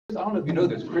I don't know if you know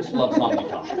this, Chris loves honky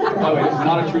tonk. By the way, this is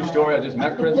not a true story, I just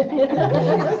met Chris.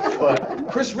 But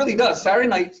Chris really does. Saturday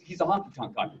nights, he's a honky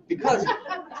tonk guy. Because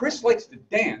Chris likes to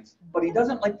dance, but he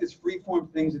doesn't like this free-form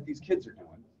things that these kids are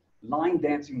doing. Line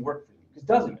dancing work for you, because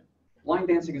doesn't it? Line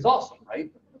dancing is awesome,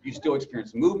 right? You still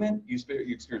experience movement, you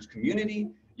experience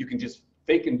community, you can just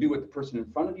fake and do what the person in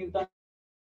front of you does.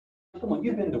 Come on,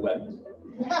 you've been to weddings.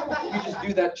 You just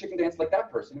do that chicken dance like that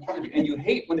person in front of you, and you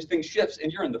hate when this thing shifts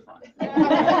and you're in the front.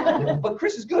 But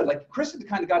Chris is good. Like, Chris is the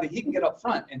kind of guy that he can get up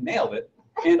front and nail it,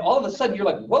 and all of a sudden you're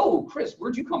like, whoa, Chris,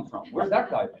 where'd you come from? Where's that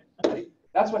guy been? Right?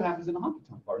 That's what happens in a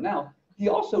honky-tonk bar. Now, he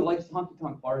also likes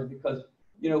honky-tonk bars because,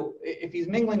 you know, if he's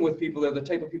mingling with people, they're the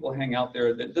type of people who hang out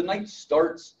there, the night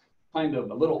starts kind of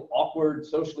a little awkward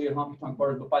socially at honky-tonk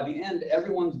bars, but by the end,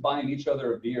 everyone's buying each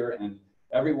other a beer and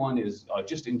everyone is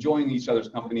just enjoying each other's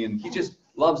company, and he just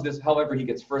loves this. However, he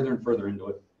gets further and further into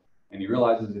it, and he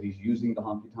realizes that he's using the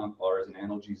honky-tonk bar as an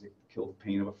analgesic to kill the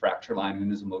pain of a fracture line in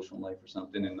his emotional life or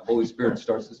something, and the Holy Spirit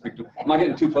starts to speak to him. Am I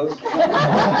getting too close?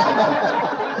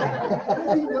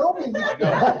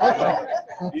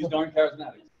 These darn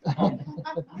charismatics.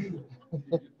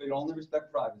 They only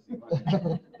respect privacy.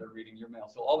 They're reading your mail.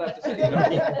 So all that to say, you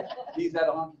know, he's at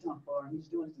a honky-tonk bar and he's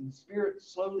doing it, and the Spirit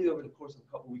slowly over the course of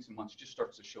a couple of weeks and months just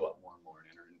starts to show up more and more and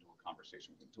enter into a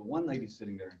conversation with him. So one night he's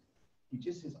sitting there,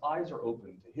 his eyes are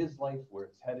open to his life, where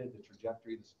it's headed, the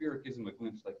trajectory. The Spirit gives him a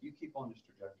glimpse, like, you keep on this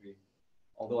trajectory.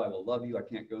 Although I will love you, I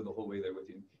can't go the whole way there with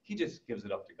you. He just gives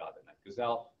it up to God that night.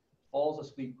 Gazelle falls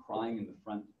asleep crying in the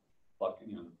front bucket,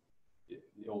 you know,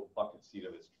 the old bucket seat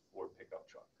of his Ford pickup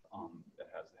truck that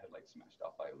has the headlights smashed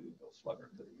out by a Louisville slugger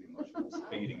because of the emotional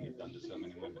spading you've done to so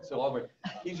many women. So all right,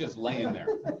 he's just laying there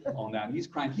on that. He's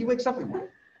crying. He wakes up in the morning.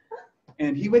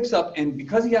 And he wakes up, and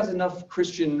because he has enough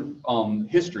Christian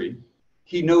history,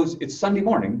 he knows it's Sunday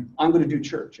morning, I'm going to do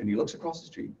church. And he looks across the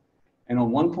street, and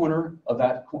on one corner of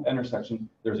that intersection,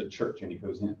 there's a church, and he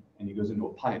goes in, and he goes into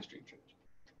a Pius Street church.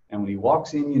 And when he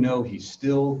walks in, you know, he's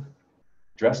still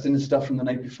dressed in his stuff from the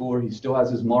night before. He still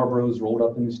has his Marlboros rolled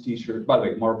up in his t-shirt. By the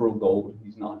way, Marlboro Gold.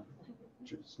 He's not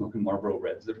smoking Marlboro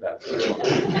Reds. They're bad.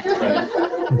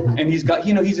 Right? And he's got,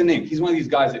 you know, he's an ink. He's one of these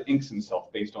guys that inks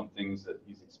himself based on things that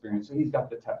he's experienced. So he's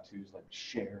got the tattoos like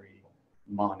Sherry,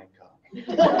 Monica,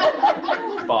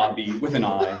 Bobby with an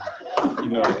eye, you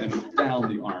know, and down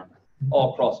the arm,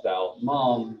 all crossed out.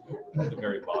 Mom at the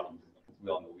very bottom. We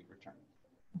all know we return.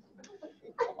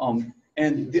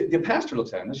 And the pastor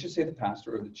looks at him. Let's just say the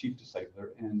pastor or the chief discipler,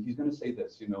 and he's going to say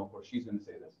this, you know, or she's going to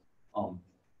say this.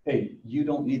 Hey, you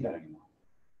don't need that anymore.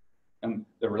 And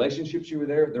the relationships you were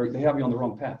there, they have you on the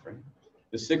wrong path, right?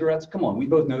 The cigarettes, come on, we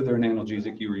both know they're an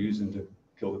analgesic you were using to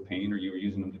kill the pain, or you were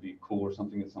using them to be cool or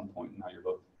something at some point, and now you're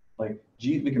both like,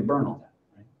 geez, we can burn all that,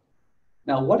 right?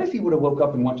 Now, what if he would have woke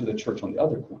up and went to the church on the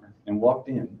other corner and walked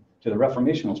in to the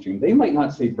reformational stream? They might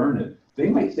not say burn it, they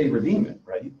might say redeem it,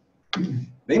 right?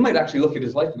 They might actually look at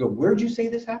his life and go, where'd you say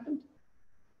this happened?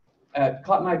 At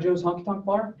Cotton Eye Joe's Honky Tonk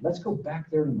Bar? Let's go back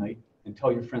there tonight and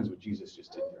tell your friends what Jesus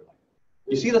just did in your life.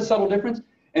 You see the subtle difference?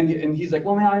 And he's like,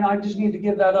 well, man, I just need to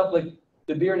give that up, like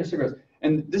the beer and the cigarettes.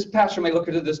 And this pastor might look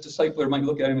at this discipler, might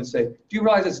look at him and say, do you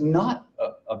realize it's not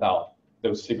about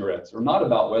those cigarettes, or not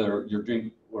about whether you're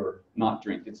drink or not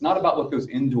drink? It's not about what goes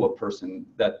into a person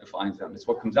that defines them. It's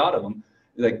what comes out of them.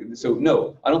 Like, so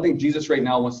no, I don't think Jesus right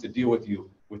now wants to deal with you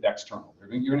with external.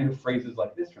 You're going to hear phrases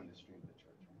like this from the stream of the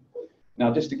church.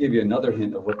 Now, just to give you another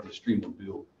hint of what the stream will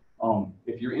do,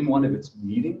 if you're in one of its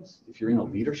meetings, if you're in a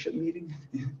leadership meeting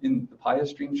in the Pius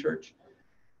Stream Church,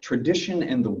 tradition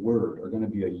and the word are going to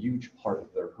be a huge part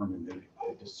of their hermeneutic,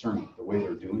 their discernment, the way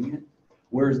they're doing it.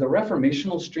 Whereas the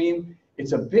reformational stream,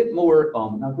 it's a bit more,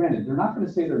 now granted, they're not going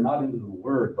to say they're not into the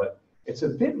word, but it's a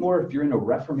bit more, if you're in a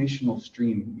reformational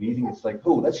stream meeting, it's like,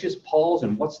 oh, let's just pause,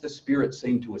 and what's the Spirit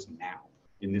saying to us now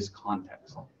in this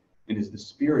context? And is the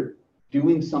Spirit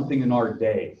doing something in our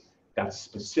day that's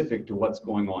specific to what's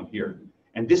going on here?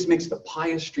 And this makes the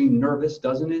Pius stream nervous,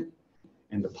 doesn't it?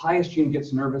 And the Pius stream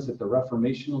gets nervous at the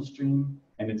reformational stream,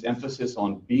 and its emphasis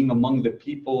on being among the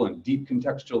people and deep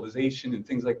contextualization and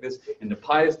things like this. And the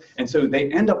Pius, and so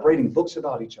they end up writing books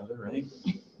about each other, right?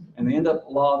 And they end up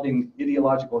lobbing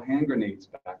ideological hand grenades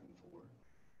back and forth,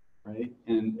 right?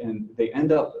 And they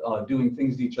end up doing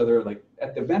things to each other. Like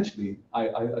eventually,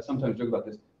 I sometimes joke about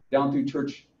this. Down through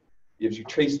church, if you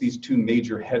trace these two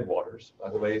major headwaters,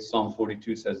 by the way, Psalm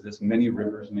 42 says this: many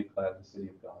rivers make glad the city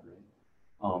of God,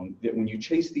 right? That when you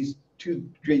chase these two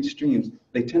great streams,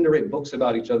 they tend to write books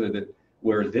about each other. That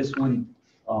where this one,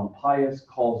 Pius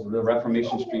calls the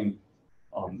Reformation stream,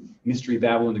 Mystery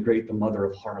Babylon the Great, the mother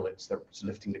of harlots that was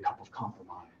lifting the cup of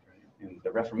compromise, right? And the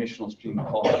Reformational stream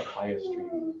calls the Pius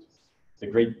stream the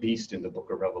great beast in the book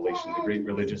of Revelation, the great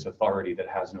religious authority that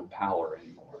has no power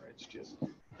anymore. It's just,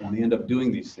 and they end up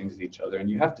doing these things to each other, and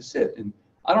you have to sit. And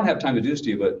I don't have time to do this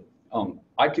to you, but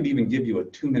I could even give you a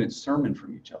 2-minute sermon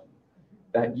from each other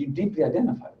that you deeply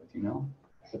identify with, you know.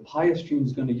 The pious stream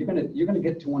is you're gonna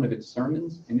get to one of its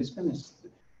sermons, and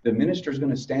the minister's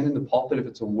gonna stand in the pulpit if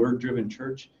it's a word-driven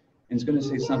church, and it's gonna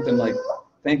say something like,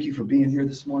 "Thank you for being here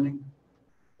this morning."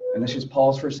 And let's just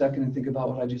pause for a second and think about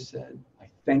what I just said. I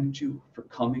thanked you for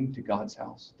coming to God's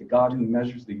house, the God who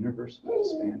measures the universe with a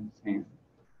span of his hand,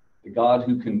 the God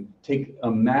who can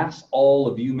amass all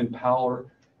of human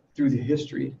power through the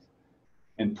history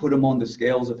and put them on the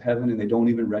scales of heaven, and they don't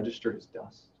even register as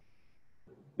dust.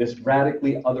 This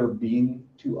radically other being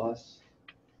to us,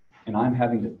 and I'm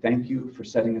having to thank you for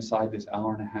setting aside this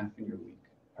hour and a half in your week.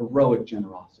 Heroic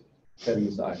generosity, setting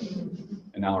aside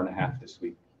an hour and a half this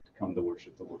week to come to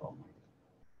worship the Lord Almighty.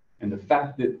 And the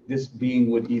fact that this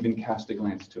being would even cast a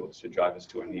glance to us should drive us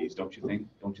to our knees, don't you think?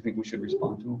 Don't you think we should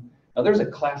respond to him? Now, there's a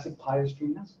classic pious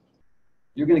stream message.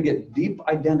 You're going to get deep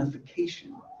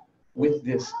identification with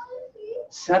this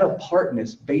set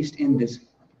apartness based in this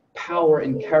power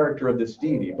and character of this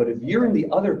deity. But if you're in the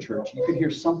other church, you could hear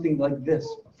something like this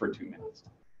for 2 minutes.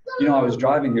 You know, I was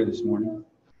driving here this morning.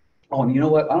 Oh, and you know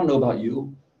what? I don't know about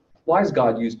you. Why does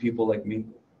God use people like me?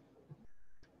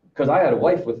 Because I had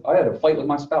a fight with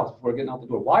my spouse before getting out the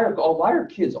door. Why are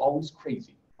kids always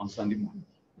crazy on Sunday morning?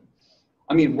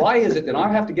 I mean, why is it that I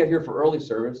have to get here for early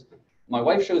service? My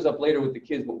wife shows up later with the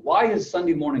kids, but why is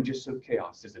Sunday morning just so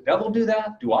chaos? Does the devil do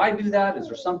that? Do I do that? Is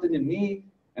there something in me?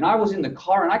 And I was in the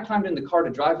car, and I climbed in the car to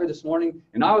drive here this morning,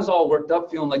 and I was all worked up,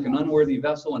 feeling like an unworthy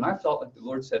vessel, and I felt like the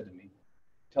Lord said to me,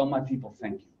 "Tell my people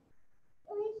thank you."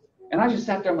 And I just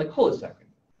sat there, I'm like, hold a second.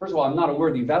 First of all, I'm not a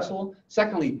worthy vessel.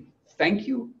 Secondly, thank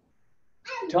you.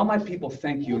 Tell my people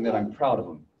thank you, and that I'm proud of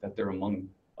them, that they're among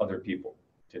other people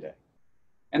today.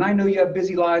 And I know you have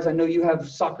busy lives. I know you have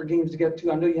soccer games to get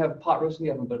to. I know you have pot roasting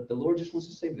to get, but the Lord just wants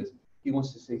to say this. He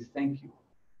wants to say thank you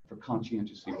for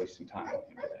conscientiously wasting time with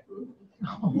him today.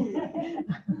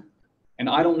 And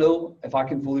I don't know if I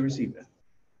can fully receive that,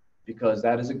 because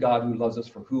that is a God who loves us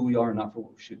for who we are, not for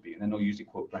what we should be. And I know you usually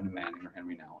quote Brendan Manning or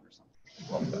Henry Nouwen or something.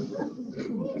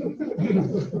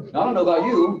 Now, I don't know about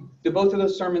you. Did both of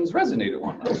those sermons resonate at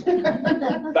one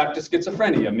time? Back to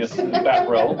schizophrenia, Miss Back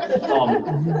Row.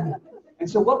 And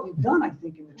so what we've done, I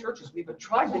think, in the church is we've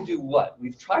tried to do what?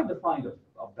 We've tried to find a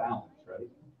balance, right?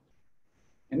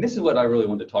 And this is what I really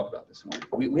wanted to talk about this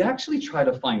morning. We actually try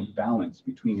to find balance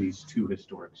between these two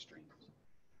historic streams.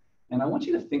 And I want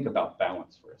you to think about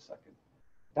balance for a second.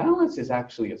 Balance is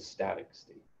actually a static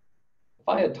state. If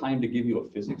I had time to give you a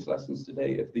physics lessons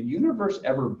today, if the universe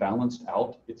ever balanced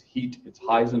out its heat, its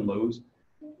highs and lows,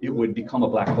 it would become a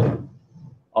black hole.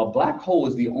 A black hole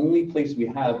is the only place we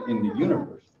have in the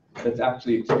universe that's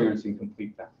actually experiencing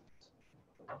complete balance.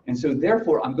 And so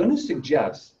therefore, I'm going to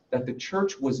suggest that the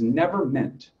church was never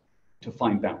meant to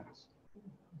find balance.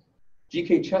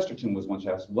 G.K. Chesterton was once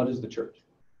asked, "What is the church?"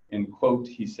 In quote,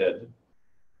 he said,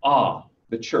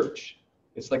 the church.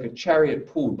 It's like a chariot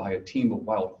pulled by a team of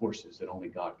wild horses that only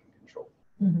God can control."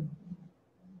 Mm-hmm.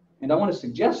 And I want to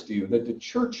suggest to you that the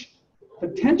church,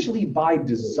 potentially by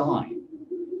design,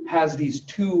 has these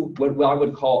two, what I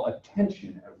would call a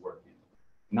tension at work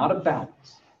in, not a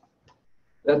balance.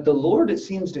 That the Lord, it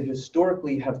seems to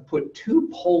historically have put two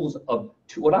poles of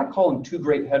what I call them two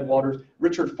great headwaters.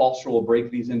 Richard Foster will break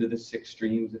these into the 6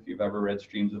 streams, if you've ever read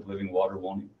Streams of Living Water,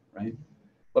 won't you? Right?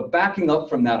 But backing up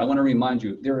from that, I want to remind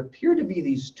you, there appear to be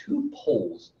these two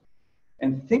poles.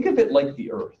 And think of it like the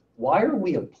Earth. Why are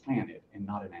we a planet and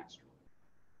not an asteroid?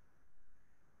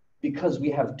 Because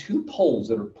we have two poles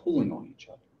that are pulling on each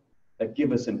other, that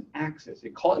give us an axis.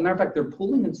 As a matter of fact, they're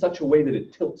pulling in such a way that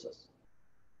it tilts us,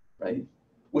 right?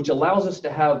 Which allows us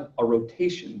to have a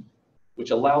rotation,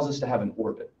 which allows us to have an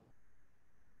orbit.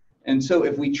 And so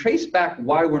if we trace back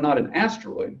why we're not an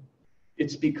asteroid,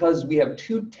 it's because we have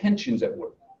two tensions at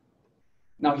work.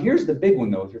 Now, here's the big one,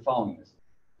 though, if you're following this.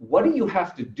 What do you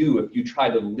have to do if you try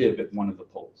to live at one of the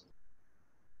poles?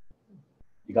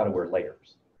 You got to wear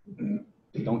layers,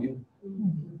 don't you?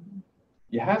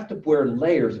 You have to wear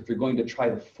layers if you're going to try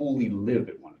to fully live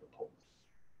at one of the poles.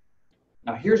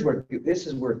 Now, this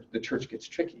is where the church gets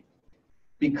tricky.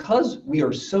 Because we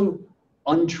are so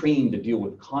untrained to deal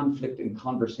with conflict and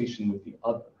conversation with the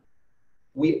other,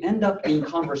 we end up in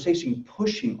conversation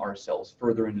pushing ourselves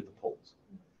further into the poles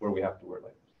where we have to wear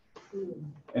layers.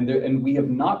 And we have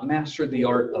not mastered the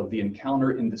art of the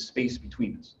encounter in the space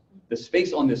between us. The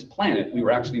space on this planet we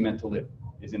were actually meant to live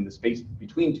is in the space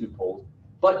between two poles,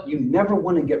 but you never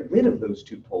want to get rid of those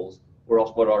two poles, or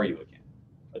else what are you again?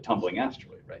 A tumbling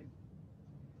asteroid, right?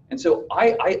 And so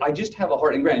I just have a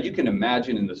heart, and granted, you can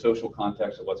imagine in the social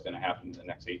context of what's going to happen in the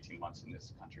next 18 months in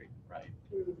this country, right,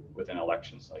 with an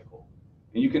election cycle.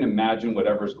 And you can imagine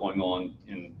whatever's going on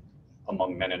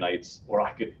among Mennonites, or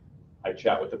I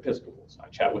chat with Episcopals, I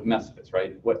chat with Methodists,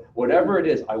 right? Whatever it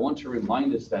is, I want to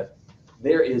remind us that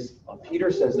there is,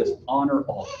 Peter says this, honor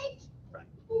all.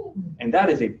 And that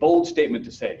is a bold statement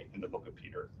to say in the book of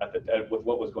Peter with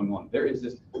what was going on. There is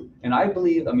this, and I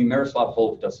believe, Miroslav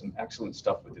Volf does some excellent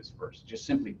stuff with this verse. Just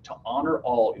simply to honor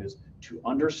all is to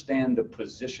understand the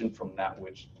position from that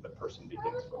which the person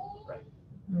begins from, right?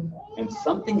 And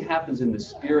something happens in the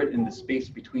spirit, in the space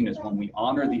between us when we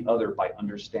honor the other by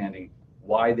understanding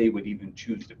why they would even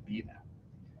choose to be that.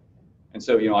 And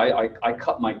so, I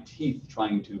cut my teeth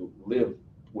trying to live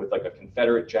with like a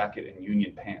Confederate jacket and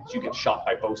Union pants. You get shot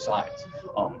by both sides,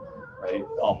 right?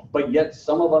 But yet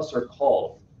some of us are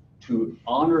called to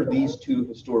honor these two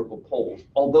historical poles,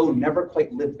 although never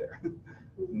quite lived there,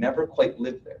 never quite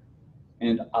lived there.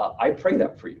 And I pray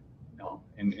that for you,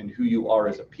 and who you are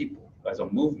as a people, as a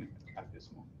movement at this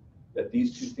moment, that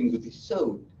these two things would be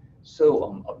so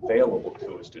available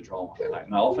to us to draw on.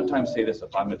 And I oftentimes say this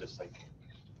if I'm a disciple.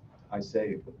 I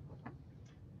say,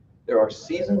 there are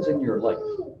seasons in your life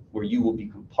where you will be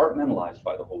compartmentalized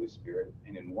by the Holy Spirit.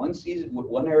 And in one season,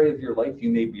 one area of your life, you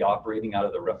may be operating out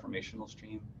of the reformational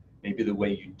stream, maybe the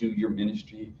way you do your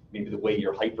ministry, maybe the way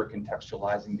you're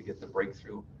hyper-contextualizing to get the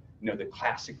breakthrough, the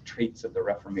classic traits of the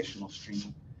reformational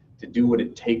stream, to do what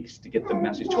it takes to get the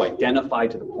message, to identify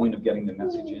to the point of getting the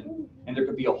message in. And there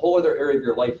could be a whole other area of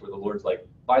your life where the Lord's like,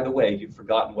 by the way, you've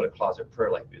forgotten what a closet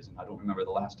prayer life is, and I don't remember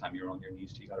the last time you were on your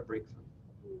knees till you got a breakthrough,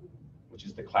 which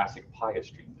is the classic pious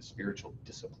stream, the spiritual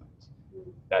disciplines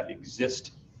that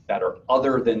exist that are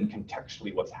other than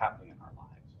contextually what's happening in our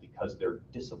lives, because they're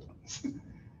disciplines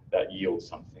that yield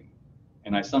something.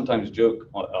 And I sometimes joke,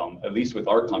 at least with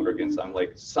our congregants, I'm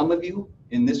like, some of you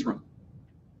in this room,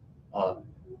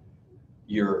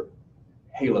 your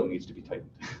halo needs to be tightened.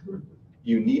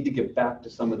 You need to get back to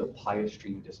some of the pious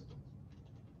stream disciplines,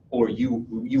 or you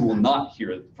will not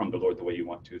hear from the Lord the way you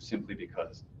want to, simply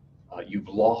because you've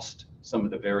lost some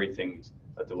of the very things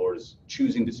that the Lord is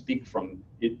choosing to speak from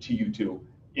it to you to,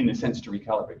 in a sense, to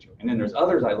recalibrate you. And then there's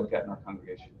others I look at in our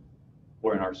congregation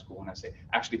or in our school, and I say,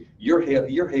 actually, your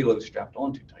halo is strapped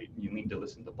on too tight, and you need to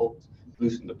loosen the bolts,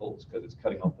 because it's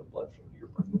cutting off the blood flow to your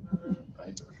brain,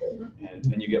 right? And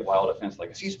then you get wild offense, like,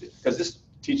 excuse me, because this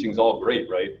teaching's all great,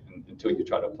 right? And until you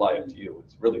try to apply it to you,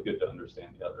 it's really good to understand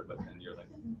the other, but then you're like,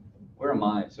 where am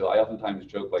I? So I oftentimes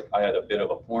joke, like, I had a bit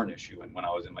of a porn issue when I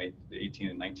was in my 18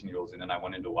 and 19-year-olds, and then I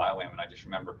went into YWAM, and I just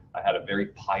remember I had a very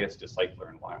pious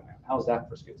discipler in YWAM. How's that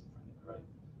for schizophrenia, right?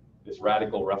 This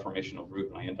radical reformational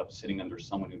group, and I end up sitting under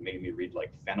someone who made me read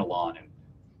like Fenelon and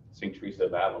St. Teresa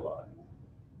of Avila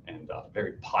and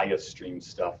very pious stream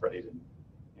stuff, right?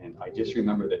 And I just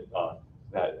remember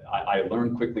that I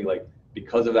learned quickly, like,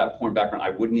 because of that porn background, I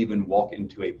wouldn't even walk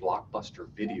into a Blockbuster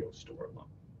video store alone.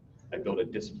 I built a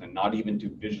discipline, not even to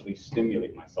visually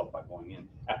stimulate myself by going in.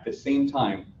 At the same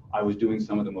time, I was doing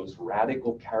some of the most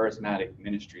radical, charismatic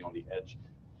ministry on the edge,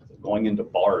 going into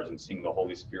bars and seeing the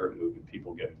Holy Spirit move and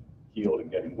people getting healed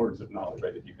and getting words of knowledge,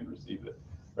 right, if you can receive it,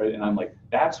 right? And I'm like,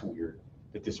 that's weird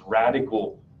that this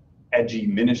radical, edgy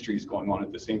ministry is going on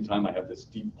at the same time I have this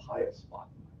deep pious spot.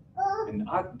 And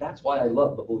that's why I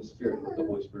love the Holy Spirit, what the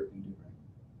Holy Spirit can do, right?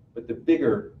 But the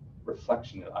bigger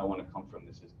reflection that I want to come from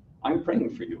this is, I'm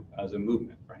praying for you as a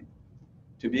movement, right?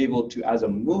 To be able to, as a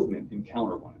movement,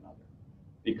 encounter one another.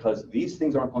 Because these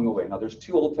things aren't going away. Now, there's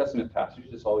 2 Old Testament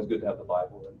passages. It's always good to have the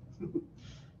Bible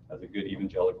as a good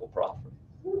evangelical prophet.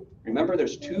 Remember,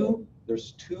 there's two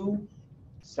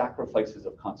sacrifices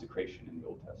of consecration in the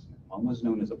Old Testament. One was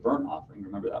known as a burnt offering.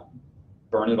 Remember that one?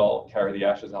 Burn it all, carry the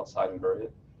ashes outside and bury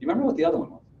it. You remember what the other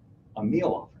one was? A meal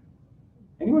offering.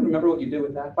 Anyone remember what you did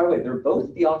with that? By the way, they're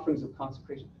both the offerings of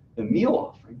consecration. The meal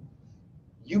offering,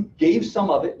 you gave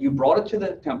some of it, you brought it to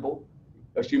the temple,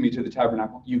 to the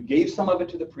tabernacle, you gave some of it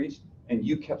to the priest, and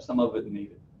you kept some of it and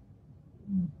ate it.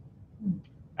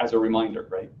 As a reminder,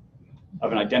 right,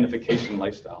 of an identification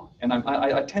lifestyle. And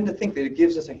I tend to think that it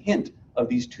gives us a hint of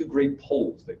these 2 great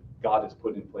poles that God has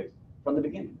put in place from the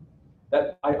beginning.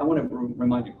 That I want to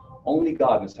remind you, only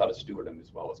God knows how to steward them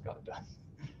as well as God does.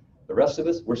 The rest of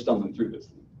us, we're stumbling through this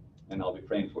thing, and I'll be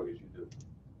praying for you as you do.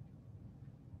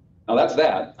 Now that's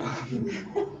that.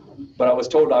 But I was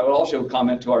told I would also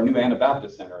comment to our new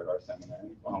Anabaptist Center at our seminary,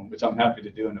 which I'm happy to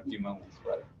do in a few moments.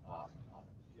 But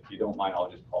if you don't mind,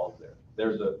 I'll just pause there.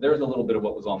 There's a little bit of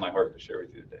what was on my heart to share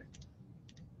with you today.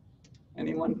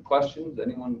 Anyone questions?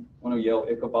 Anyone want to yell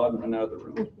Ichabod and run out of the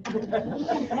room?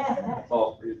 It's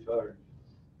all free of charge.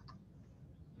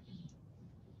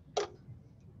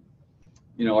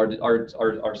 you know,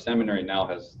 our seminary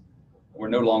now we're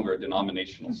no longer a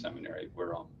denominational seminary.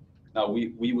 We're now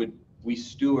we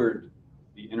steward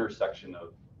the intersection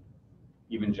of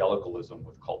evangelicalism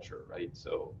with culture, right?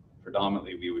 So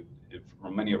predominantly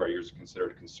for many of our years, considered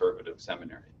a conservative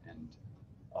seminary, and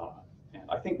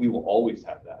I think we will always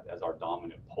have that as our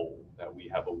dominant pole, that we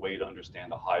have a way to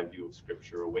understand a high view of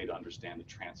Scripture, a way to understand a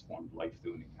transformed life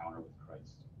through an encounter with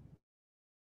Christ,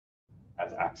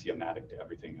 as axiomatic to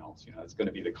everything else. You know, it's going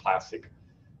to be the classic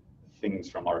things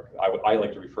from I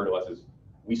like to refer to us as,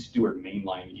 we steward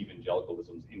mainline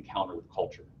evangelicalism's encounter with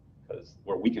culture, because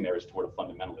where we can err is toward a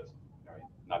fundamentalism, right?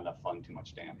 Not enough fun, too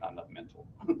much damn, not enough mental.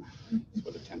 That's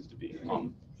what it tends to be.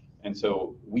 And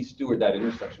so we steward that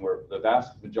intersection, where the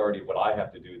vast majority of what I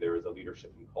have to do there as a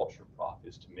leadership and culture prof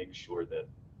is to make sure that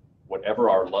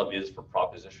whatever our love is for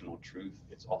propositional truth,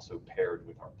 it's also paired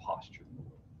with our posture in the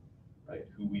world, right?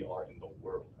 Who we are in the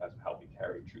world as how we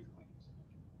carry truth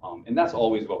claims. And that's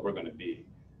always what we're going to be.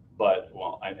 But,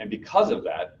 and because of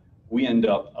that, we end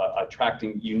up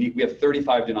attracting we have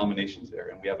 35 denominations there,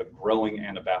 and we have a growing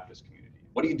Anabaptist community.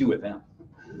 What do you do with them?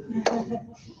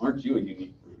 Aren't you a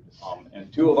unique breed?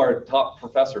 And two of our top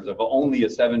professors of only a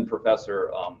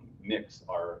 7-professor mix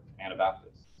are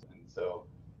Anabaptists. And so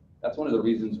that's one of the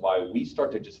reasons why we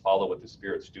start to just follow what the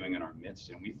Spirit's doing in our midst.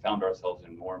 And we found ourselves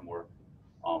in more and more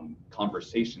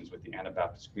conversations with the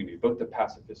Anabaptist community, both the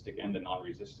pacifistic and the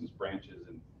non-resistance branches.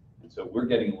 And so we're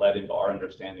getting led into our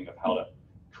understanding of how to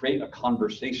create a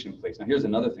conversation place. Now, here's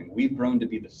another thing. We've grown to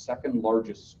be the 2nd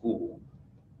largest school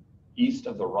east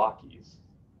of the Rockies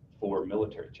for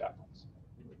military chaplains.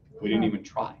 We didn't even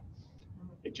try.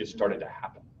 It just started to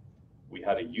happen. We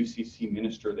had a UCC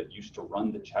minister that used to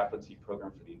run the chaplaincy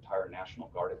program for the entire National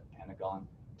Guard at the Pentagon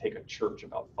take a church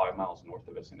about 5 miles north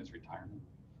of us in his retirement.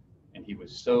 And he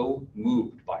was so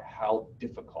moved by how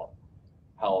difficult,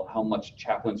 how much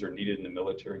chaplains are needed in the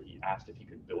military, he asked if he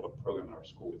could build a program in our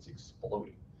school. It's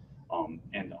exploding.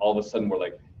 And all of a sudden we're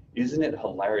like, isn't it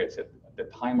hilarious at the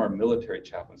time our military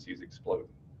chaplaincy is exploding?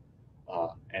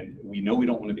 And we know we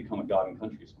don't want to become a God and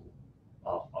country school.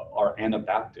 Our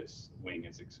Anabaptist wing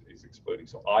is exploding.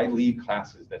 So I lead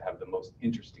classes that have the most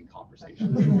interesting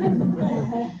conversations.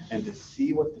 And to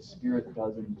see what the Spirit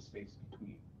does in the space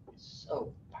between is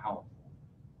so powerful.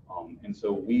 And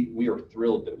so we are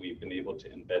thrilled that we've been able to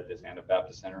embed this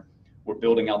Anabaptist Center. We're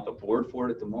building out the board for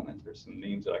it at the moment. There's some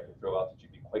names that I could throw out that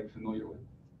you'd be quite familiar with,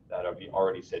 that have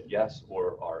already said yes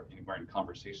or we're in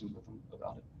conversations with them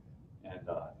about it.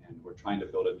 And we're trying to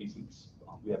build a decent,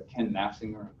 we have Ken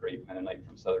Nassinger, a great Mennonite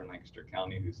from Southern Lancaster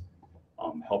County, who's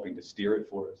helping to steer it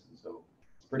for us. And so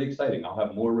it's pretty exciting. I'll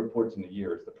have more reports in the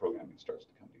year as the programming starts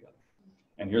to come together.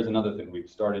 And here's another thing. We've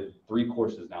started 3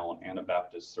 courses now on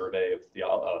Anabaptist survey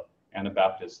of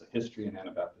Anabaptist history and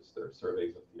Anabaptist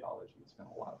surveys of theology. It's been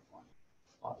a lot of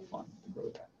fun to grow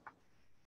that.